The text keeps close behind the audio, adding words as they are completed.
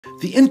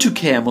The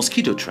IN2CARE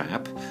mosquito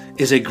trap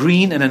is a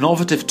green and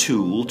innovative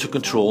tool to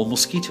control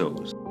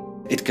mosquitoes.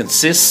 It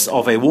consists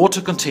of a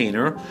water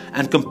container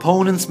and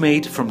components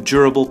made from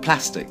durable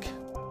plastic.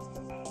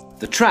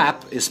 The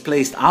trap is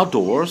placed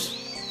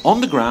outdoors,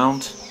 on the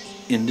ground,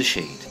 in the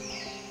shade.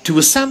 To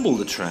assemble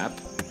the trap,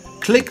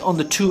 click on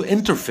the two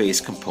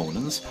interface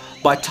components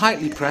by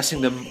tightly pressing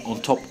them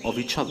on top of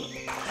each other.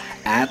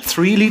 Add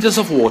 3 liters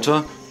of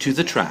water to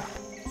the trap.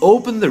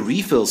 Open the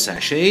refill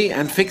sachet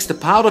and fix the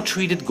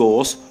powder-treated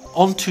gauze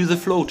onto the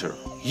floater.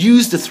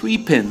 Use the 3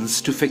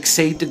 pins to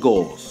fixate the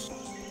gauze.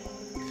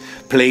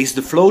 Place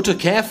the floater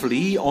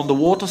carefully on the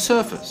water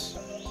surface.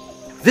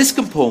 This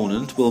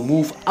component will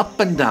move up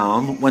and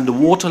down when the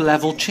water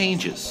level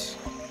changes.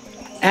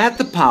 Add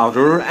the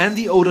powder and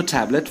the odor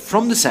tablet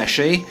from the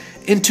sachet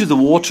into the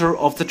water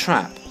of the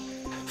trap.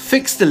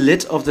 Fix the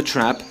lid of the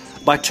trap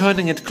by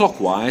turning it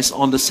clockwise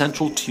on the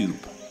central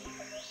tube.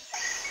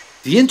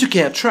 The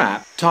IN2CARE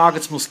trap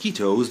targets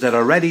mosquitoes that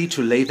are ready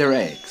to lay their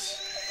eggs.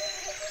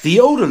 The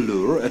odor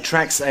lure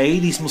attracts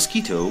Aedes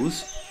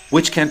mosquitoes,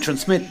 which can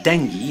transmit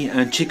dengue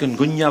and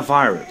chikungunya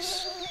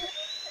virus.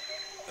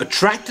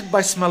 Attracted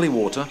by smelly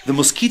water, the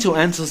mosquito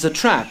enters the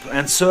trap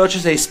and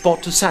searches a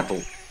spot to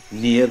settle,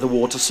 near the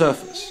water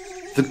surface.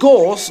 The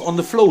gauze on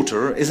the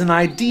floater is an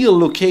ideal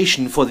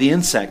location for the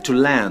insect to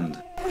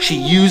land. She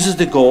uses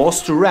the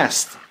gauze to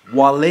rest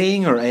while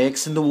laying her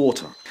eggs in the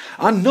water.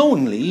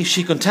 Unknowingly,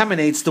 she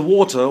contaminates the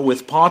water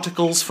with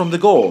particles from the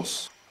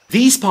gauze.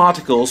 These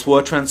particles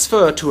were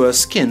transferred to her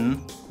skin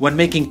when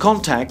making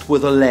contact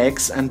with her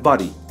legs and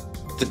body.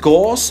 The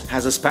gauze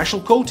has a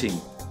special coating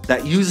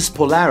that uses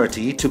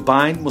polarity to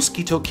bind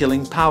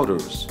mosquito-killing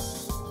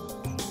powders.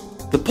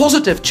 The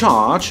positive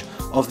charge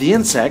of the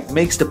insect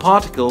makes the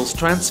particles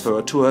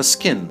transfer to her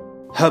skin.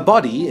 Her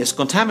body is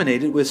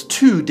contaminated with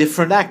 2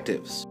 different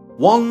actives.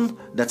 One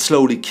that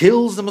slowly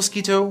kills the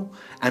mosquito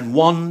and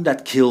one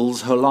that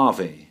kills her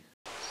larvae.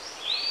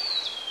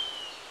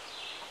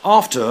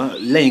 After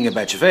laying a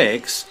batch of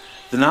eggs,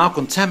 the now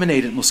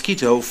contaminated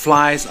mosquito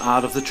flies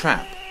out of the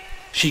trap.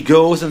 She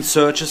goes and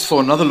searches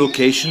for another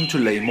location to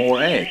lay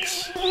more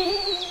eggs.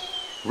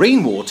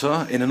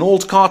 Rainwater in an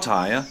old car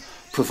tire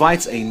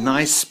provides a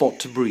nice spot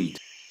to breed.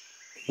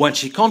 When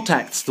she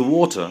contacts the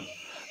water,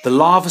 the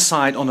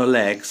larvicide on her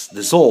legs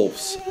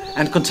dissolves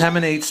and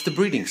contaminates the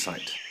breeding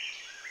site.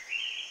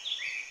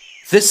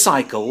 This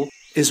cycle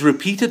is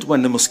repeated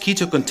when the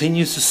mosquito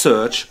continues to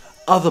search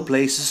other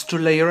places to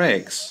lay her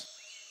eggs.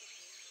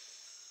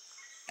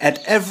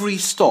 At every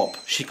stop,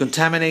 she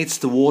contaminates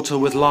the water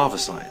with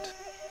larvicide.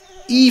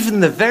 Even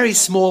the very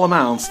small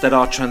amounts that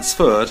are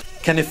transferred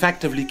can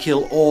effectively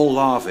kill all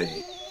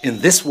larvae.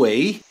 In this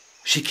way,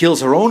 she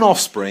kills her own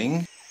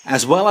offspring,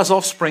 as well as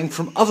offspring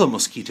from other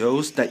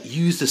mosquitoes that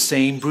use the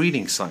same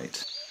breeding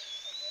site.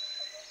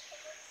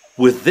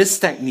 With this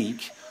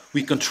technique,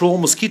 we control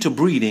mosquito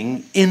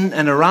breeding in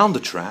and around the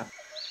trap,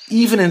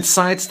 even in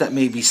sites that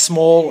may be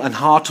small and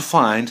hard to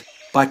find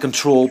by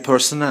control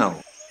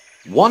personnel.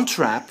 One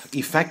trap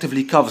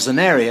effectively covers an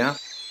area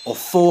of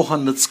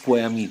 400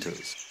 square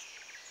meters.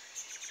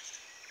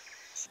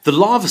 The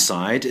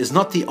larvicide is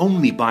not the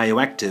only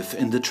bioactive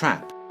in the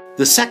trap.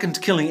 The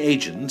second killing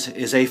agent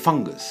is a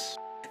fungus.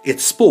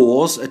 Its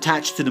spores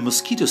attach to the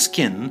mosquito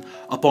skin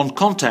upon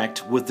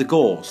contact with the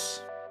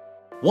gauze.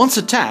 Once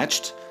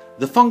attached,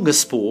 the fungus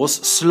spores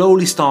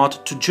slowly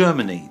start to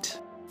germinate.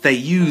 They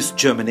use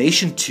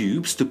germination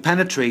tubes to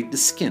penetrate the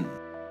skin.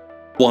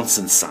 Once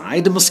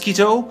inside the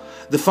mosquito,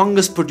 the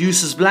fungus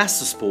produces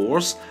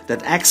blastospores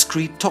that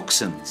excrete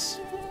toxins.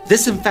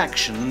 This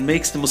infection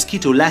makes the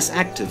mosquito less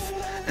active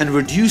and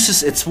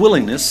reduces its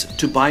willingness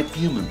to bite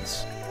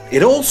humans.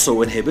 It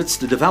also inhibits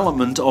the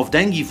development of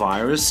dengue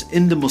virus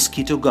in the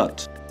mosquito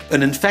gut.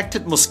 An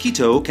infected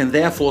mosquito can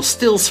therefore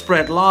still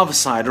spread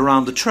larvicide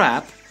around the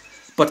trap,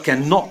 but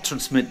cannot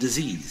transmit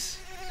disease.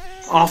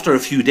 After a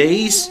few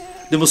days,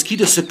 the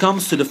mosquito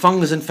succumbs to the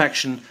fungus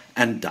infection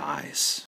and dies.